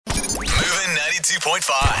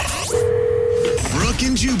92.5. Brooke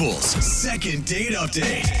and Jubal's second date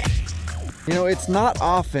update. You know, it's not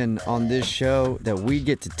often on this show that we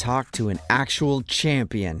get to talk to an actual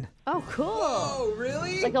champion. Oh, cool. Oh,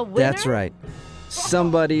 really? Like a winner? That's right.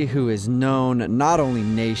 Somebody who is known not only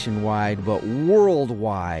nationwide, but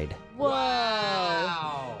worldwide. Whoa.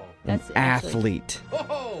 Wow. That's An athlete.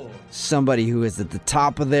 Oh. Somebody who is at the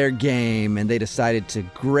top of their game, and they decided to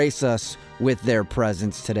grace us with their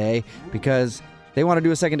presence today because they want to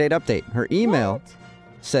do a second date update. Her email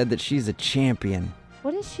said that she's a champion,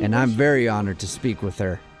 What is she? and I'm very honored to speak with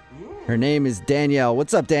her. Her name is Danielle.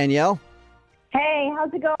 What's up, Danielle? Hey,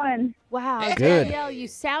 how's it going? Wow. Good. Danielle, you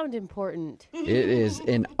sound important. It is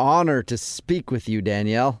an honor to speak with you,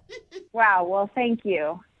 Danielle. Wow, well, thank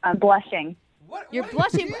you. I'm blushing. You're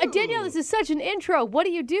What do blushing. you do? Danielle, this is such an intro. What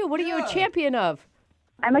do you do? What are you a champion of?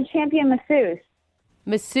 I'm a champion masseuse.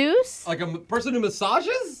 Masseuse? Like a person who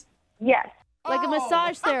massages? Yes. Like a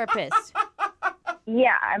massage therapist.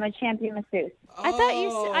 Yeah, I'm a champion masseuse. I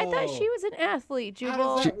thought she was an athlete, How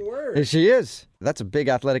Jubal. does that work? She is. That's a big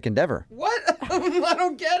athletic endeavor. What? I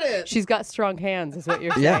don't get it. She's got strong hands, is what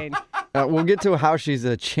you're Yeah. saying. We'll get to how she's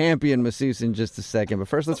a champion masseuse in just a second. But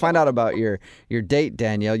first, let's find out about your date,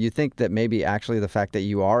 Danielle. You think that maybe actually the fact that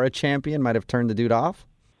you are a champion might have turned the dude off?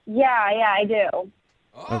 Yeah, I do.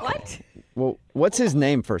 What? Well, what's his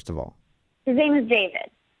name, first of all? His name is David.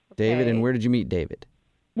 David, Okay. and where did you meet David?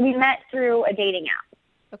 We met through a dating app.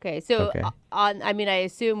 Okay, so Okay. I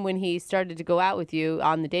assume when he started to go out with you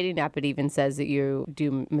on the dating app, it even says that you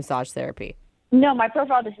do massage therapy. No, my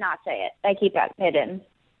profile does not say it. I keep that hidden.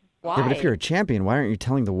 Why? Yeah, but if you're a champion, why aren't you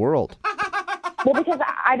telling the world? Well, because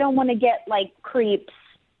I don't want to get, like, creeps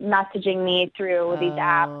messaging me through these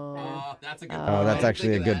apps. That's a good Oh, that's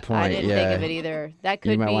actually a good point. I didn't yeah. think of it either. That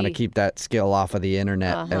could You might be. want to keep that skill off of the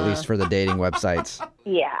internet, at least for the dating websites.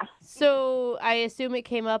 Yeah. So I assume it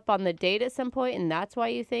came up on the date at some point, and that's why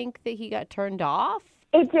you think that he got turned off?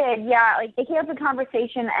 It did, yeah. Like, it came up in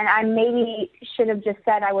conversation, and I maybe should have just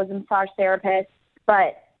said I was a massage therapist,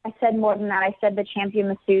 but I said more than that. I said the champion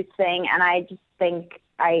masseuse thing, and I just think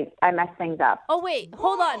I messed things up. Oh, wait.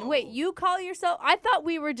 Hold on. Wait, you call yourself? I thought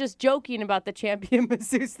we were just joking about the champion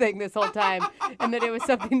masseuse thing this whole time, and that it was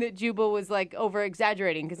something that Jubal was, like,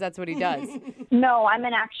 over-exaggerating, because that's what he does. No, I'm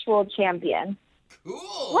an actual champion. Cool.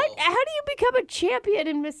 What? How do you become a champion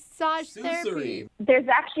in massage therapy? Sensory. There's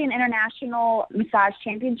actually an international massage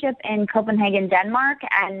championship in Copenhagen, Denmark,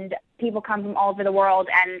 and people come from all over the world,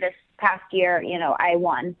 and this past year, I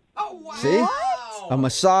won. Oh, wow. See? A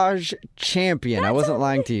massage champion. I wasn't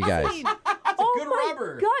lying to you guys. Oh good my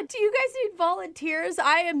rubber. God, do you guys need volunteers?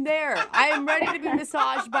 I am there. I am ready to be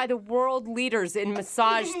massaged by the world leaders in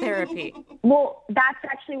massage therapy. Well, that's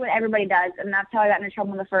actually what everybody does, and that's how I got into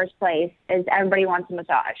trouble in the first place, is everybody wants a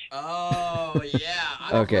massage. Oh, yeah.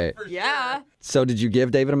 I Okay. for Yeah. sure. So did you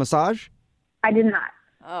give David a massage? I did not.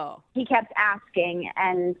 Oh. He kept asking,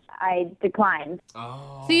 and I declined.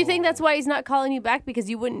 Oh. So you think that's why he's not calling you back,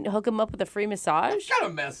 because you wouldn't hook him up with a free massage? Kind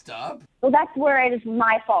of messed up. Well, that's where it is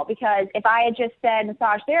my fault, because if I had just said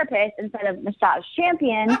massage therapist instead of massage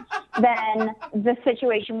champion, then the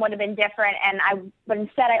situation would have been different. But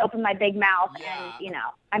instead I opened my big mouth and,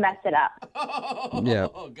 I messed it up. Oh, Yeah.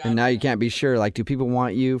 God. And now you can't be sure. Like, do people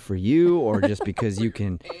want you for you or just because you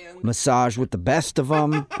can massage with the best of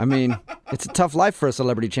them? I mean, it's a tough life for a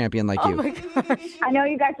celebrity champion like you. Oh my gosh. I know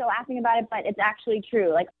you guys are laughing about it, but it's actually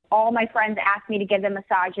true. Like, all my friends ask me to give them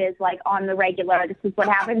massages, like, on the regular. This is what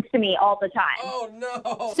happens to me all the time. Oh,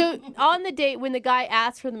 no. So on the date, when the guy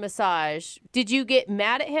asked for the massage, did you get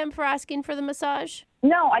mad at him for asking for the massage?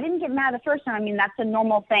 No, I didn't get mad the first time. I mean, that's a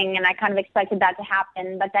normal thing, and I kind of expected that to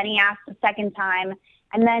happen. But then he asked the second time,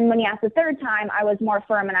 and then when he asked the third time, I was more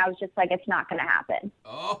firm, and I was just like, it's not going to happen.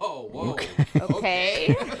 Oh, whoa.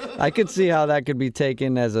 Okay. I could see how that could be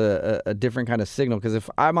taken as a different kind of signal, because if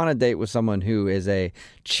I'm on a date with someone who is a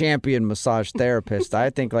champion massage therapist, I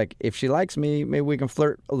think, like, if she likes me, maybe we can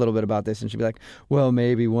flirt a little bit about this, and she'd be like, well,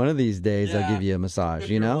 maybe one of these days I'll Yeah. give you a massage, If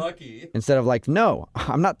you you're know? lucky. Instead of like, no,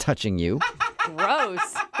 I'm not touching you.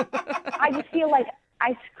 Gross. I just feel like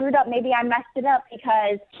I screwed up. Maybe I messed it up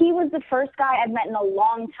because he was the first guy I've met in a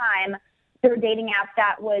long time through a dating app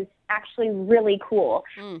that was actually really cool.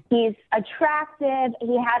 He's attractive.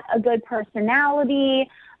 He had a good personality.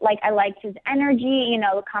 Like, I liked his energy.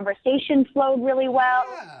 The conversation flowed really well.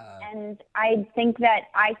 Yeah. And I think that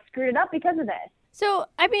I screwed it up because of this. So,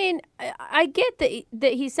 I mean, I get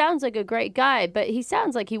that he sounds like a great guy, but he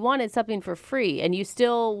sounds like he wanted something for free, and you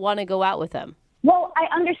still want to go out with him. Well, I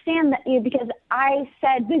understand that because I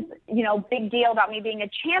said this, big deal about me being a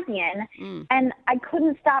champion, and I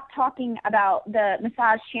couldn't stop talking about the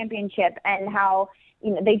massage championship and how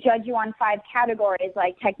they judge you on 5 categories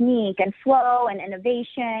like technique and flow and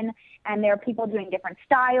innovation, and there are people doing different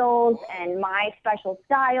styles and my special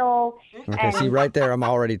style. Okay, see, right there, I'm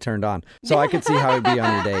already turned on. So I could see how he'd be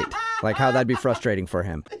on your date, like how that'd be frustrating for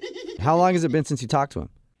him. How long has it been since you talked to him?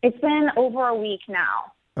 It's been over a week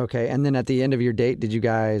now. Okay, and then at the end of your date, did you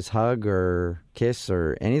guys hug or kiss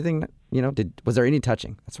or anything? Was there any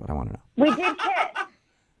touching? That's what I want to know. We did kiss.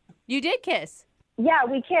 You did kiss. Yeah,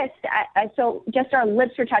 we kissed. So just our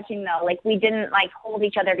lips were touching, though. Like, we didn't, hold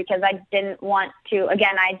each other because I didn't want to.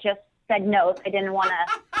 Again, I just said no. So I didn't want to,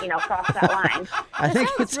 cross that line. I think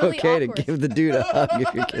it's really okay awkward. to give the dude a hug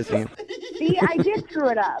if you're kissing him. See, I did screw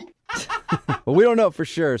it up. Well, we don't know for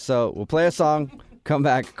sure, so we'll play a song, come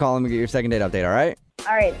back, call him, and get your second date update, all right?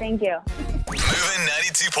 All right, thank you. Moving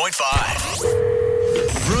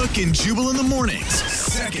 92.5. Brooke and Jubal in the mornings.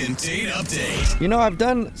 Second date update. I've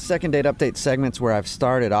done second date update segments where I've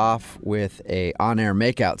started off with a on-air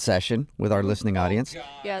makeout session with our listening audience,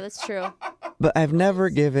 Yeah, that's true. but I've never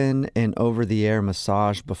given an over-the-air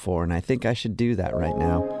massage before, and I think I should do that right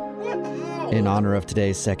now in honor of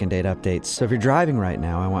today's second date updates. So if you're driving right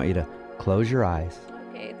now, I want you to close your eyes.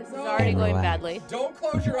 Okay, this is already And going relax. badly. Don't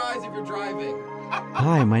close your eyes if you're driving.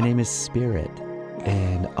 Hi, my name is Spirit,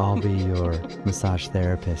 and I'll be your massage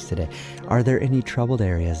therapist today. Are there any troubled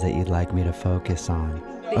areas that you'd like me to focus on?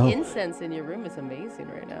 The incense in your room is amazing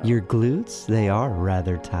right now. Your glutes? They are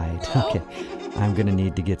rather tight. Okay, I'm going to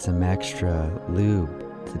need to get some extra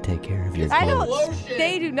lube to take care of your I glutes. don't. Lotion.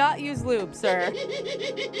 They do not use lube, sir.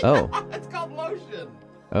 Oh, It's called lotion.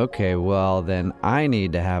 okay, well then I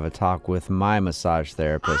need to have a talk with my massage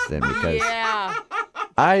therapist then because Yeah.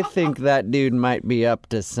 I think that dude might be up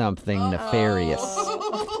to something nefarious.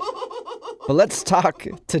 But let's talk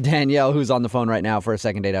to Danielle, who's on the phone right now for a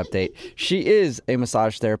second date update. She is a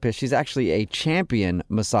massage therapist. She's actually a champion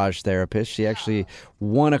massage therapist. She actually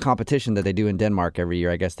won a competition that they do in Denmark every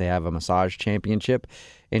year. I guess they have a massage championship.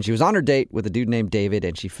 And she was on her date with a dude named David,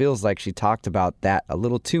 and she feels like she talked about that a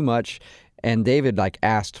little too much. And David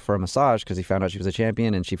asked for a massage because he found out she was a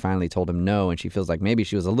champion, and she finally told him no, and she feels like maybe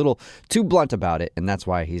she was a little too blunt about it, and that's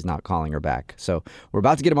why he's not calling her back. So we're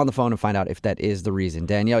about to get him on the phone and find out if that is the reason.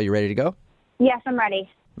 Danielle, you ready to go? Yes, I'm ready.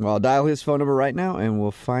 Well, I'll dial his phone number right now, and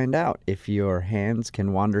we'll find out if your hands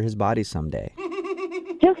can wander his body someday.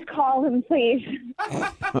 Just call him, please.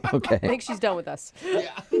 Okay. I think she's done with us.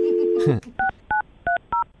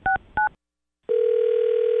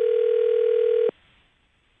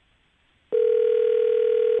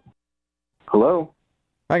 Hello,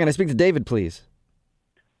 Hi, can I speak to David, please?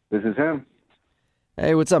 this is him.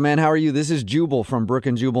 Hey, what's up, man? How are you? This is Jubal from Brooke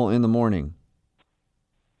and Jubal in the Morning.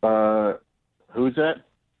 Who's that?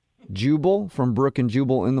 Jubal from Brooke and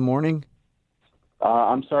Jubal in the Morning?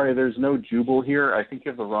 I'm sorry, there's no Jubal here. I think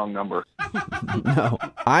you have the wrong number. No,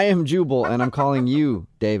 I am Jubal, and I'm calling you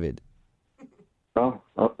David.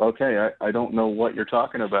 Okay. I don't know what you're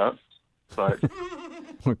talking about, but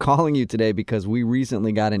We're calling you today because we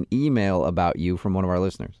recently got an email about you from one of our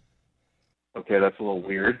listeners. okay, that's a little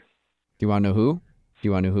weird. Do you want to know who? Do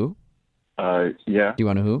you want to know who? Yeah. Do you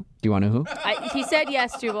want to know who? Do you want to know who? He said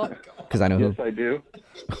yes, Jubal. Because I know Yes, who. I do.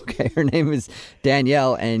 Okay, her name is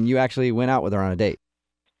Danielle, and you actually went out with her on a date.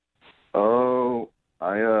 Oh,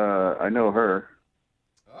 I know her,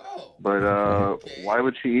 Oh. but Okay. why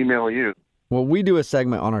would she email you? Well, we do a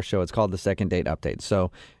segment on our show. It's called the Second Date Update.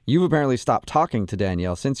 So you've apparently stopped talking to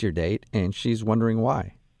Danielle since your date, and she's wondering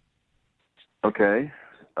why. Okay.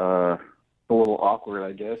 A little awkward,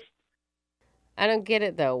 I guess. I don't get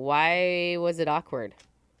it though. Why was it awkward?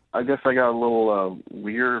 I guess I got a little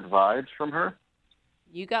weird vibes from her.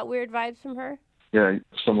 You got weird vibes from her? Yeah,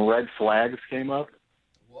 some red flags came up.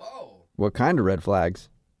 Whoa. What kind of red flags?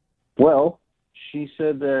 Well, she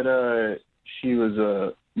said that she was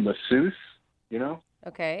a masseuse, you know?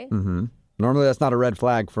 Okay. Mm-hmm. Normally, that's not a red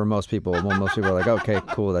flag for most people. Well, most people are like, okay,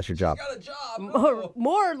 cool, that's your job. Got a job.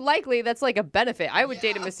 More likely, that's like a benefit. I would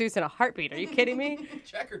date a masseuse in a heartbeat. Are you kidding me?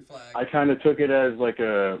 Checkered flag. I kind of took it as like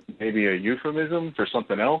maybe a euphemism for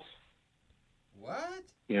something else, What?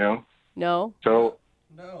 you know? No. So,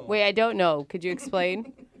 No. Wait, I don't know. Could you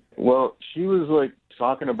explain? well, she was like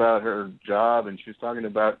talking about her job, and she was talking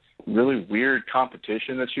about really weird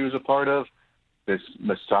competition that she was a part of, this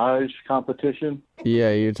massage competition.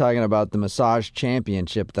 Yeah, you're talking about the massage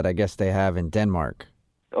championship that I guess they have in Denmark.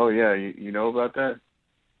 Oh, yeah, you know about that?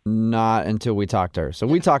 Not until we talked to her. So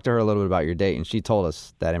we talked to her a little bit about your date, and she told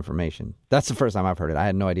us that information. That's the first time I've heard it. I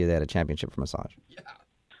had no idea they had a championship for massage.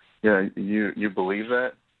 Yeah, you believe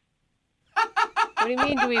that? What do you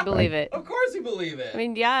mean, do we believe it? Of course you believe it. I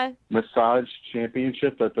mean, yeah. Massage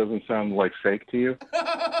championship? That doesn't sound like fake to you?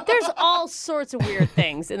 There's all sorts of weird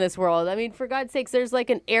things in this world. I mean, for God's sakes, there's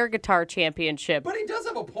like an air guitar championship. But he does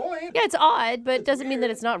have a point. Yeah, it's odd, but it doesn't mean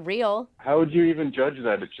that it's not real. How would you even judge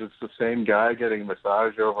that? It's just the same guy getting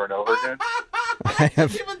massaged over and over again? I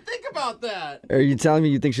didn't even think about that. Are you telling me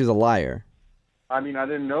you think she's a liar? I mean, I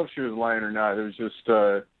didn't know if she was lying or not. It was just,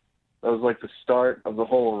 that was like the start of the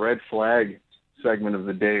whole red flag segment of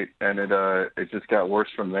the date, and it just got worse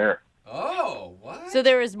from there. Oh, what? So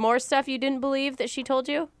there was more stuff you didn't believe that she told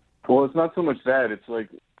you? Well, it's not so much that. It's like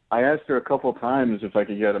I asked her a couple times if I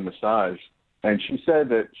could get a massage, and she said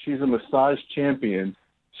that she's a massage champion,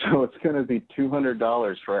 so it's going to be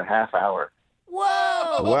 $200 for a half hour.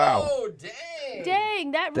 Whoa! Wow. Oh, dang.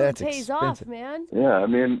 Dang, that really That's pays off, expensive. man. Yeah, I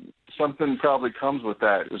mean, something probably comes with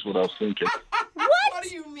that, is what I was thinking. What do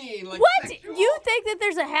you mean? Like What? sexual? You think that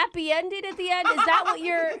there's a happy ending at the end? Is that what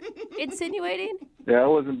you're insinuating? Yeah, I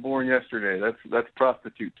wasn't born yesterday. That's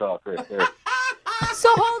prostitute talk right there. So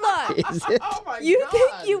hold on. Is it? Oh my You God.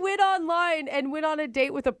 think you went online and went on a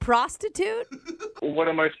date with a prostitute? What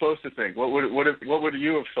am I supposed to think? What would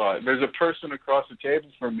you have thought? There's a person across the table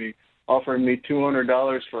from me offering me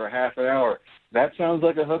 $200 for a half an hour. That sounds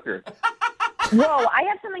like a hooker. Whoa, I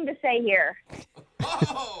have something to say here.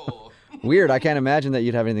 Oh. Weird. I can't imagine that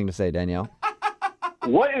you'd have anything to say, Danielle.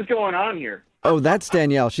 What is going on here? Oh, that's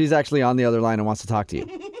Danielle. She's actually on the other line and wants to talk to you.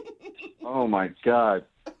 Oh my God.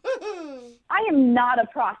 I am not a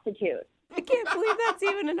prostitute. I can't believe that's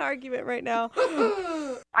even an argument right now.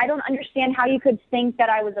 I don't understand how you could think that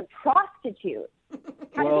I was a prostitute.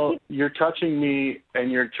 How Well, did you- you're touching me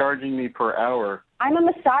and you're charging me per hour. I'm a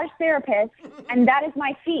massage therapist, and that is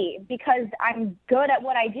my fee because I'm good at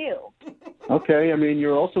what I do. Okay, I mean,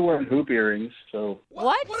 you're also wearing hoop earrings, so.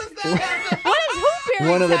 What? What does that have to What is hoop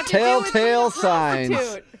earrings One of the have to do with telltale being a signs.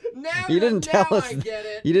 prostitute? Now You didn't now tell us. I get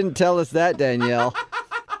it. You didn't tell us that, Danielle.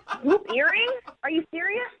 Hoop earrings? Are you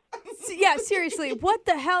serious? Yeah, seriously, what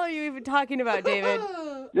the hell are you even talking about, David?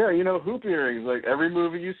 Yeah, you know, hoop earrings. Like every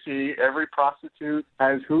movie you see, every prostitute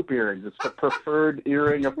has hoop earrings. It's the preferred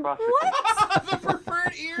earring of prostitutes. The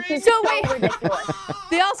preferred earring. So wait, Ridiculous.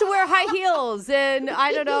 they also wear high heels and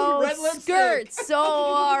I don't know Red lipstick. skirts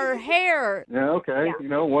or hair. Yeah, okay. Yeah. You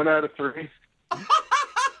know, 1 out of 3.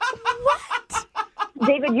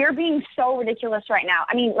 David, you're being so ridiculous right now.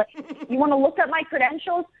 I mean, like, you want to look up my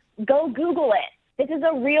credentials? Go Google it. This is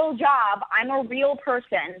a real job. I'm a real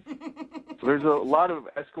person. There's a lot of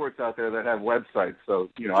escorts out there that have websites, so,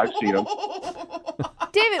 you know, I've seen them.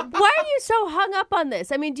 David, why are you so hung up on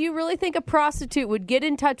this? I mean, do you really think a prostitute would get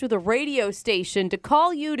in touch with a radio station to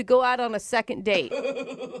call you to go out on a second date?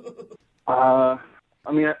 I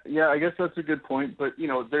mean, yeah, I guess that's a good point. But, you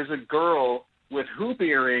know, there's a girl with hoop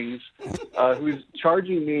earrings who's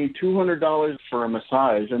charging me $200 for a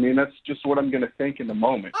massage. I mean, that's just what I'm going to think in the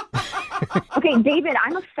moment. Okay, David,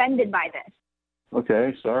 I'm offended by this.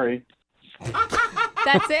 Okay, sorry.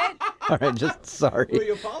 That's it? All right, just sorry. Will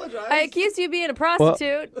you apologize? I accused you of being a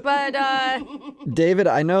prostitute, but David,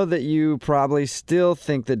 I know that you probably still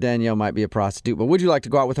think that Danielle might be a prostitute, but would you like to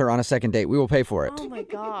go out with her on a second date? We will pay for it. oh my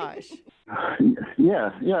gosh.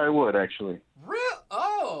 Yeah, I would, actually. Real?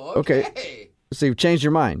 Oh, Okay. okay. So you've changed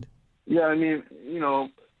your mind. Yeah, I mean, you know,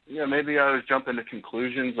 yeah, maybe I was jumping to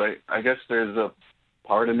conclusions. I guess there's a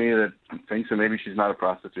part of me that thinks that maybe she's not a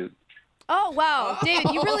prostitute. Oh, wow.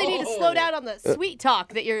 David, you really need to slow down on the sweet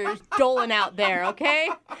talk that you're doling out there, okay?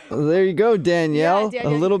 Well, there you go, Danielle. Yeah,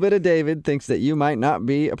 Danielle. A little bit of David thinks that you might not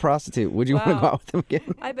be a prostitute. Would you want to Wow. go out with him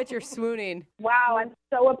again? I bet you're swooning. Wow, I'm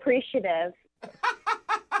so appreciative.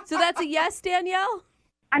 So that's a yes, Danielle?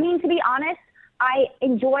 I mean, to be honest, I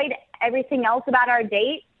enjoyed everything else about our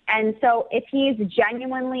date. And so if he's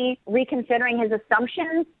genuinely reconsidering his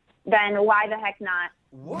assumptions, then why the heck not?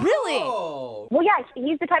 Really? Whoa. Well, yeah,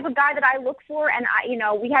 he's the type of guy that I look for. And,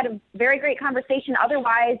 we had a very great conversation.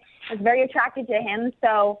 Otherwise, I was very attracted to him.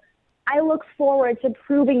 So I look forward to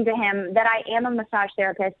proving to him that I am a massage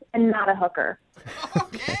therapist and not a hooker.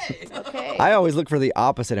 Okay. Okay. I always look for the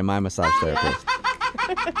opposite in my massage therapist.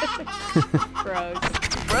 Gross.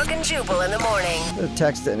 Brooke and Jubal in the morning. A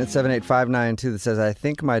text in at 78592 that says, I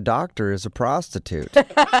think my doctor is a prostitute.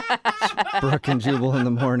 Brooke and Jubal in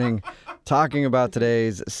the morning talking about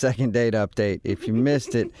today's second date update. If you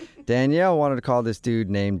missed it, Danielle wanted to call this dude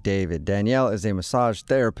named David. Danielle is a massage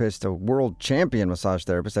therapist, a world champion massage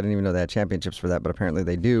therapist. I didn't even know they had championships for that, but apparently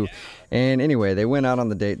they do. And anyway, they went out on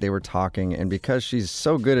the date, they were talking, and because she's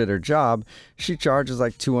so good at her job, she charges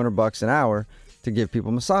like $200 an hour to give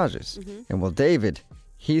people massages. And well, David,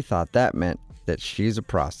 he thought that meant that she's a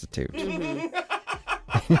prostitute.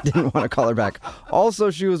 He didn't want to call her back. Also,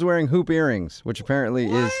 she was wearing hoop earrings, which apparently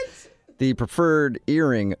is the preferred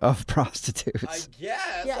earring of prostitutes. I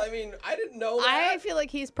guess. Yeah. I mean, I didn't know I that. feel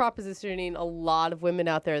like he's propositioning a lot of women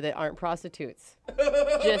out there that aren't prostitutes.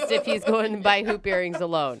 Just if he's going to buy hoop earrings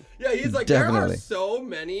alone. Yeah, he's like, there Definitely. are so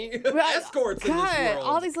many escorts in this God, world.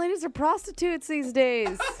 all these ladies are prostitutes these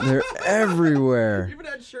days. They're everywhere. Even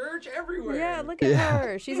at church, everywhere. Yeah, look at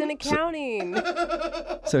her. She's in accounting.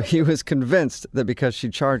 So he was convinced that because she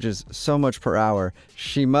charges so much per hour,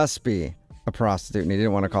 she must be a prostitute, and he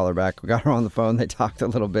didn't want to call her back. We got her on the phone. They talked a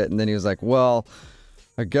little bit, and then he was like, well,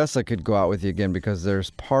 I guess I could go out with you again because there's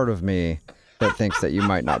part of me that thinks that you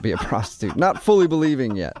might not be a prostitute. Not fully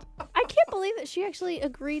believing yet. I can't believe that she actually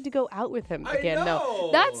agreed to go out with him I again. know.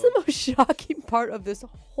 No, that's the most shocking part of this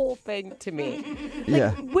whole thing to me.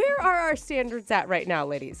 Yeah. Where are our standards at right now,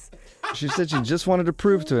 ladies? She said she just wanted to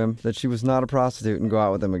prove to him that she was not a prostitute and go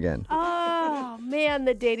out with him again. Oh, man,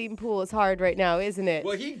 the dating pool is hard right now, isn't it?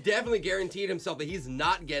 Well, he definitely guaranteed himself that he's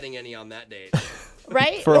not getting any on that date.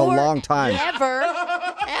 Right? For a Or long time.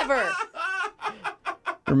 Ever.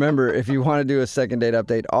 Remember, if you want to do a second date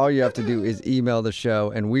update, all you have to do is email the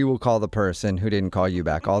show, and we will call the person who didn't call you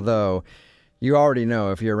back. Although, you already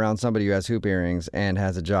know if you're around somebody who has hoop earrings and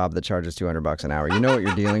has a job that charges $200 an hour, you know what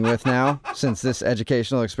you're dealing with now since this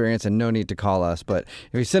educational experience, and no need to call us. But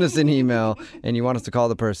if you send us an email and you want us to call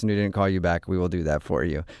the person who didn't call you back, we will do that for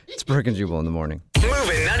you. It's Brooke and Jubal in the morning.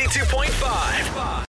 Moving 92.5.